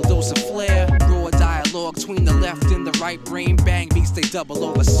double dose of flair. Raw dialogue between the left and the right brain. Bang beats they double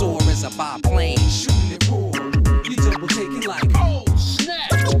over soar as a biplane. Shooting it raw, you double taking like, oh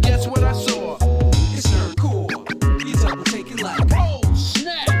snap, guess what I saw? It's nerdcore, you double taking like, oh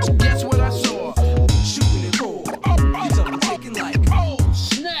snap, guess what I saw? Shooting it raw, you double taking like, oh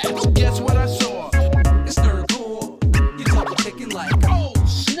snap, guess what I saw? It's nerdcore, you double taking like, oh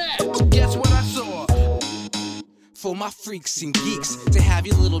snap, guess what I saw? For my freaks and geeks, to have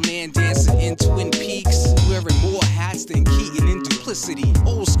your little man dancing in Twin Peaks, wearing more hats than Keaton in Duplicity.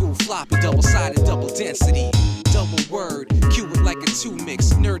 Old school floppy, double-sided, double density. Double word, cue it like a 2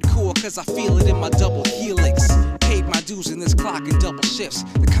 mix. Nerdcore, cause I feel it in my double helix. Paid my dues in this clock in double shifts.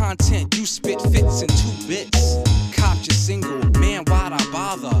 The content you spit fits in 2 bits. Copped your single, man, why'd I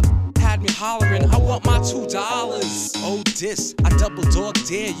bother? Had me hollering, I want my $2. Oh, dis, I double dog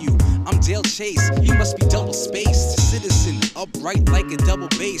dare you. I'm Dale Chase, you must be double spaced. Citizen, upright like a double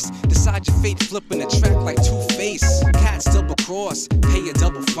bass. Decide your fate, flipping the track like Two-Face. Cats double cross, pay a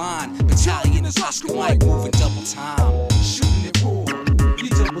double fine. Battalion is Oscar Mike, moving double time. Shooting it raw, you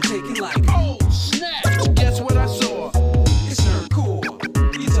double taking like, oh snap, guess what I saw?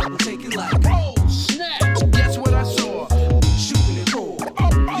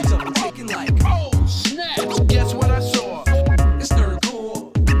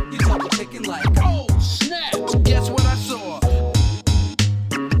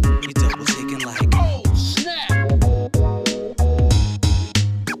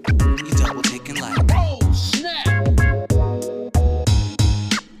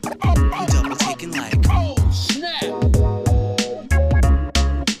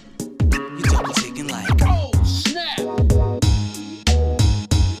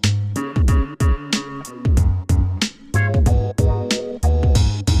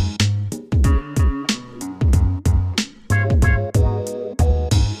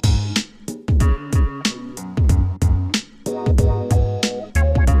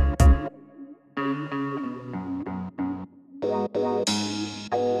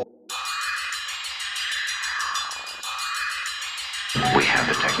 have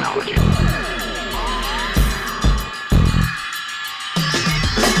the technology.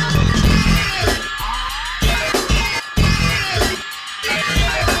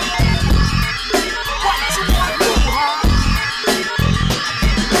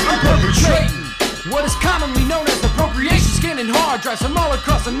 What is commonly known as appropriation, scanning hard drives from all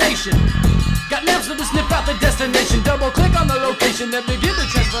across the nation. Got naps to snip out the destination. Double click on the location and begin to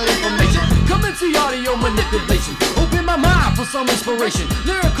transfer information. Commence the audio manipulation. Open my mind for some inspiration.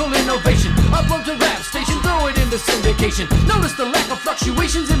 Lyrical innovation. Upload to rap station, throw it into syndication. Notice the lack of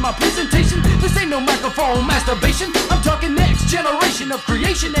fluctuations in my presentation. This ain't no microphone masturbation. I'm talking next generation of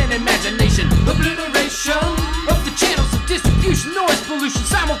creation and imagination. Obliteration of the channels of distribution. Noise pollution,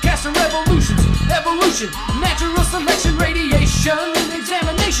 simulcast and revolutions. Evolution, natural selection, radiation,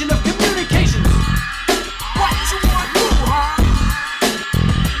 examination of communications. What you want to do, huh?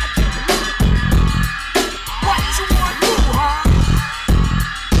 What you want to do, huh?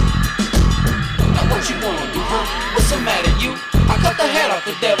 Now what you wanna do, huh? What's the matter, you? I cut the head off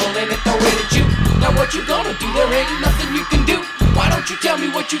the devil and then throw it at you. Now what you gonna do? There ain't nothing you can do. Why don't you tell me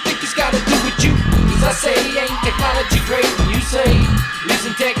what you think it's gotta do with you? Cause I say ain't technology great, and you say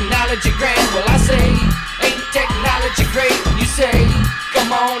using technology great. Well I say ain't technology great, and you say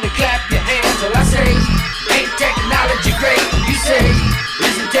come on and clap your hands. Well I say ain't technology great, and you say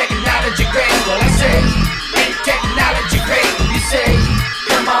using technology great. Well I say ain't technology great, and you say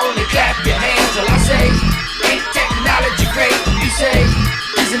come on and clap your hands. Well I say ain't technology great, and you say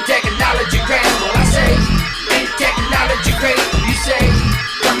using technology great. Well I say ain't technology great, and you say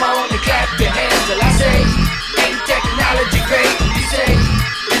come on and clap your hands. Well I say ain't technology great, and you say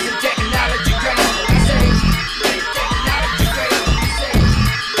isn't technology great. Well I say ain't technology great, and you say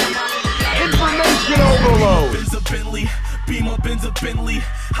come on and clap your hands. Information overload. Benz a Bentley, Beamer, Benz a Bentley.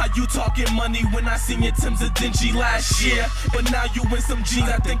 How you talking money when I seen your Tim's a dingy last year? But now you in some jeans,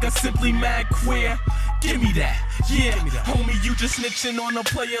 I think I'm simply mad queer. Give me that, yeah. Homie, you just snitching on a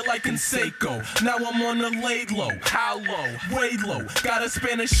player like Canseco. Now I'm on the lay low. How low? Way low. Got a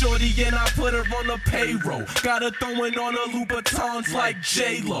Spanish shorty and I put her on the payroll. Got her throwing on her Louboutins like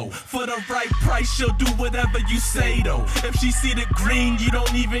J-Lo. For the right price, she'll do whatever you say though. If she see the green, you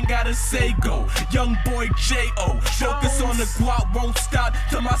don't even gotta say go. Young boy J.O. Focus on the guap, won't stop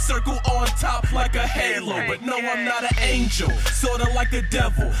till my circle on top like a halo. But no, I'm not an angel. Sorta like a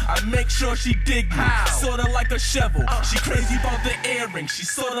devil. I make sure she dig me. Sorta like a shovel. She crazy about the earrings. She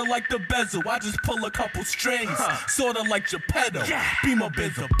sorta like the bezel. I just pull a couple strings. Sorta like Geppetto. Beamer,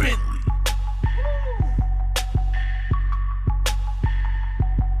 Benz a Bentley.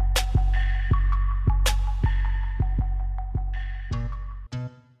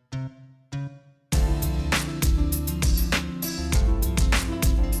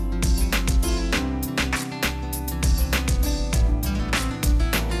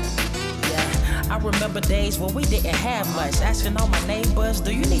 I remember days when we didn't have much. Asking all my neighbors,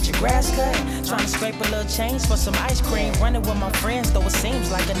 do you need your grass cut? Trying to scrape a little change for some ice cream. Running with my friends, though it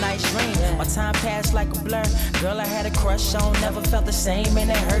seems like a nice dream. My time passed like a blur. Girl I had a crush on, never felt the same. And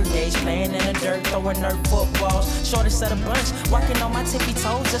it hurt days playing in the dirt, throwing Nerf footballs. Shortest set a bunch, walking on my tippy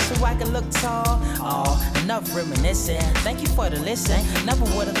toes just so I could look tall. Oh, enough reminiscing. Thank you for the listen. Never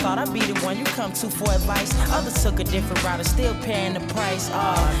would've thought I'd be the one you come to for advice. Others took a different route and still paying the price.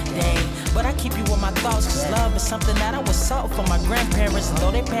 Oh, dang. But I keep you in my thoughts, cause love is something that I was taught from my grandparents. And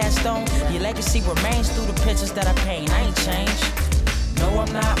though they passed on, your legacy remains through the pictures that I paint. I ain't changed. No,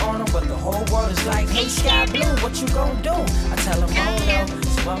 I'm not on them, but the whole world is like, hey, Sky Blue, what you gon' do? I tell them, oh no,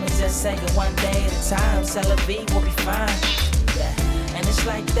 so I'ma just say it one day at a time. C'est la vie, we'll be fine. Yeah, and it's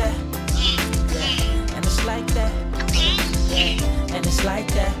like that. Yeah, and it's like that. Yeah, and it's like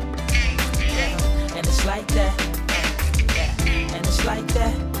that. Yeah, and it's like that. Yeah, and it's like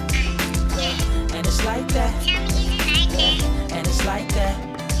that. And it's like that. And it's like that.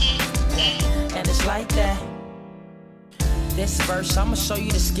 And it's like that. This verse, I'ma show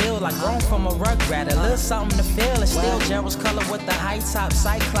you the skill. Like grown from a rugrat, a little something to feel. And still Gerald's color with the high top.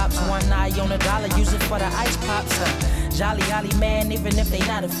 Cyclops, one eye on a dollar, use it for the ice pops. Jolly Ollie man, even if they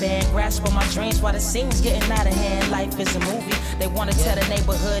not a fan. Grasp on my dreams while the scene's getting out of hand. Life is a movie, they wanna tear the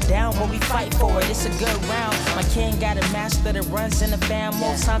neighborhood down, but we fight for it, it's a good round. My king got a master that runs in the fam.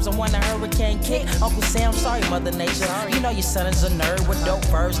 Most times I want a hurricane kick. Uncle Sam, sorry Mother Nature. You know your son is a nerd with dope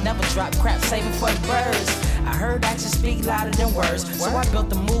birds. Never drop crap, saving for the birds. I heard actions speak louder than words, so I built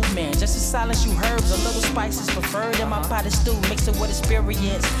the movement just to silence you herbs. A little spices preferred in my pot of stew, mix it with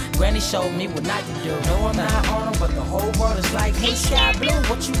experience. Granny showed me what not to do. No, I'm not on them, but the whole world is like, hey, Sky Blue,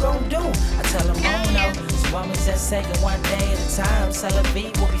 what you gon' do? I tell them, oh no, so I'ma just take it one day at a time. C'est la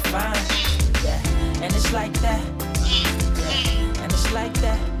vie, we'll be fine. Yeah, and it's like that. Yeah, and it's like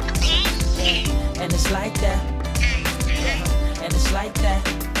it's like that. And it's like that.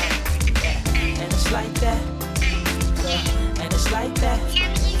 And it's like that. And it's like that.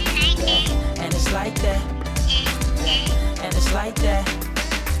 And it's like that. And it's like that.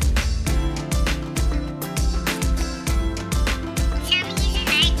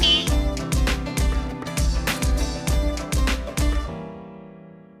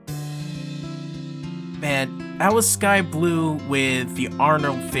 Man, that was Sky Blue with the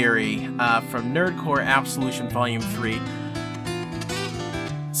Arnold Theory from Nerdcore Absolution Volume 3.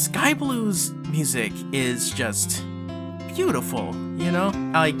 Sky Blue's music is just beautiful, you know?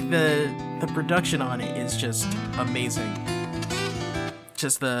 Like, the production on it is just amazing.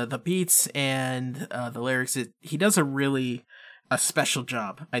 Just the beats and the lyrics, he does a special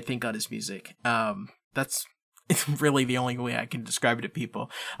job, I think, on his music. That's really the only way I can describe it to people.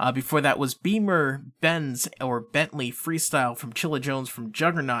 Before that was Beamer Benz or Bentley Freestyle from Chilla Jones from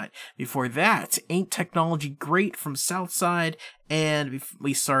Juggernaut. Before that, Ain't Technology Great from Southside. And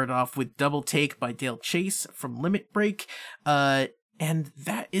we started off with Double Take by Dale Chase from Limit Break. And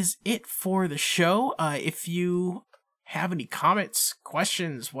that is it for the show. If you have any comments,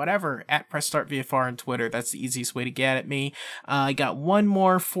 questions, whatever, at PressStartVFR on Twitter. That's the easiest way to get at me. I got one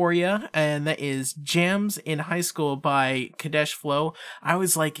more for you, and that is Jams in High School by Kadesh Flow. I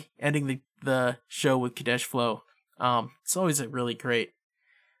always like ending the show with Kadesh Flow. It's always a really great.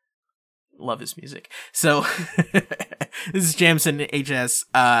 Love his music. So this is Jams in HS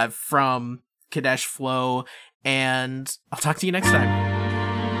from Kadesh Flow, and I'll talk to you next time.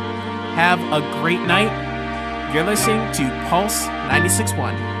 Have a great night. You're listening to Pulse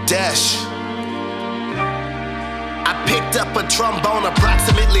 96.1. Dash. I picked up a trombone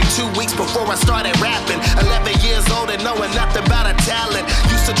approximately 2 weeks before I started rapping. 11 years old and knowing nothing about a talent.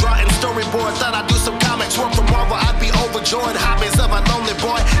 Used to draw in storyboard, thought I'd do some comics. Work for Marvel, I'd be overjoyed. Hobbies of a lonely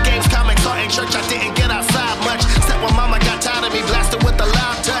boy. Games, comics, art, and church, I didn't get outside much. Except when mama got tired of me blasting with a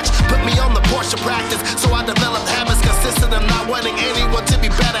loud touch. Put me on the Porsche practice, so I developed habits consistent of not wanting anyone to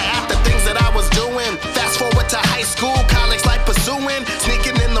be better at the things that I was doing. Fast forward to high school, college life pursuing.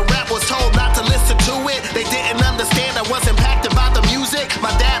 Sneaking in the rap, was told not to listen to it. They didn't understand I was impacted by the music.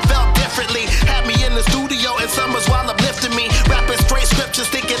 My dad felt differently, had me in the studio in summers while uplifting me. Rapping straight scriptures,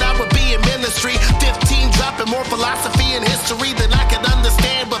 thinking I would be in ministry. 15, dropping more philosophy and history than I could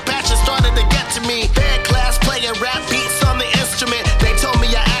understand, but passion started to get to me. Band class, playing rap beats on the instrument. They told me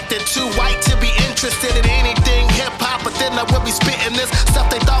I acted too white to be interested in anything hip-hop, but then I would be spitting this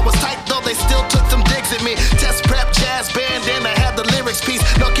stuff they thought was tight, though they still took some digs at me. Test prep, jazz band, and I had the lyrics piece.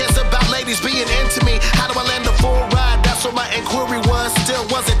 No cares about ladies being into me. How do I land a full ride? That's what my inquiry was. Still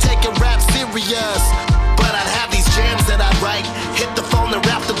wasn't taking rap serious, but I'd have these jams that I'd write. Hit the phone and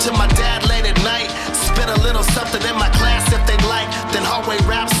rap them to my dad late at night. Spit a little something in my class if they'd like. Then hallway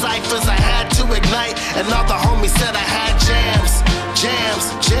rap ciphers I had to ignite. And all the homies said I had jams. Jams,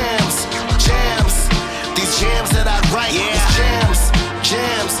 jams, jams. These jams that I write, these jams,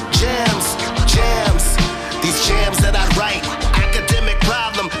 jams, jams, jams. These jams that I write. Academic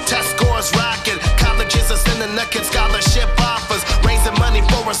problem, test scores rocking. Colleges are sending the kid scholarship offers. Raising money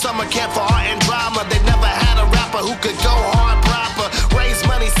for a summer camp for art and drama. They never had a rapper who could go hard proper. Raise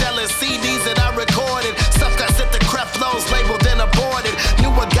money selling CDs that I recorded. Stuff got sent to Creflo's, labeled and aborted.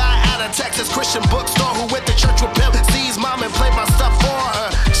 Knew a guy out of Texas, Christian bookstore, who went to church with Pimp C's mom and played my stuff for her.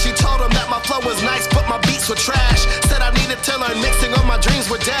 She told him that my flow was nice, but my beats were trash. Said I needed to learn mixing or my dreams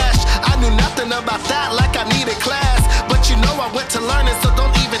were dashed. I knew nothing about that, like I needed class. But you know I went to learning, so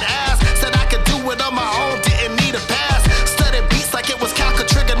don't even ask. Said I could do it on my own, didn't need a pass. Studied beats like it was calc or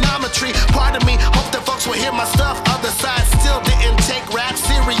trigonometry. Pardon me, hope that folks will hear my stuff. Other side still didn't take rap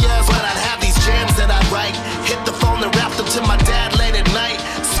serious, but I'd have these jams that I'd write. Hit the phone and rap them to my dad late at night.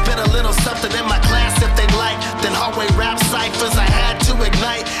 Spit a little something in my class if they'd like. Then hallway rap ciphers I had to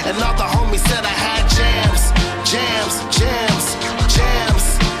ignite. And all the homies said I had jams. Jams, jams, jams.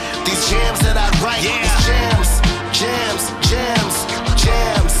 These jams that I write, these jams, jams, jams,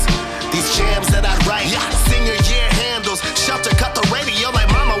 jams. These jams that I write. Senior year handles, shelter cut the radio like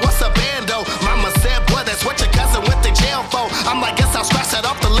mama, what's a bando? Mama said, boy, that's what your cousin went to jail for. I'm like, guess I'll scratch that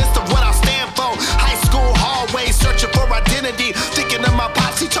off the list of what I'll stand for. High school hallways, searching for identity. Thinking of my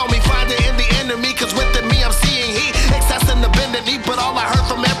pops, he told me find it in the enemy. Cause within me I'm seeing heat, excess in the bending. But all I heard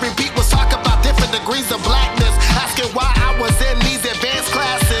from every beat was talk about different degrees of blackness. Asking why I was in these advanced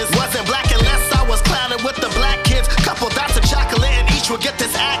classes. Wasn't black unless I was clowning with the black kids. Couple dots of chocolate and each would get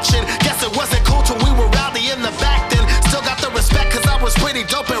this action. Guess it wasn't cool till we were rowdy in the back then. Still got the respect cause I was pretty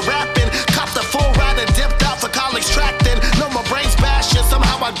dope at rapping. Copped the full ride and dipped out for college track then. No, my brain's bashing,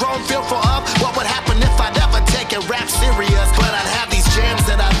 somehow I'd grown fearful of what would happen if I'd ever taken rap serious. But I'd have these jams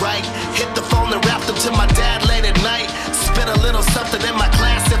that I'd write. Hit the phone and rap them to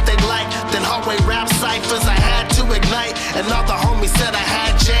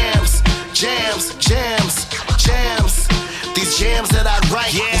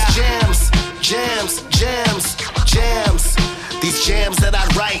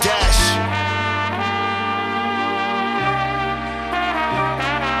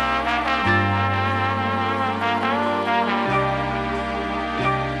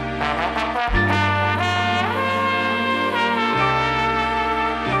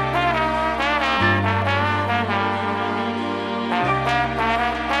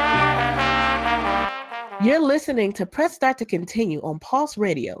You're listening to Press Start to Continue on Pulse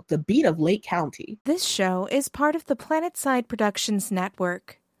Radio, the beat of Lake County. This show is part of the PlanetSide Productions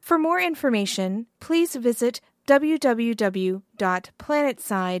Network. For more information, please visit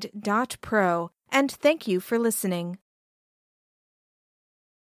www.planetside.pro, and thank you for listening.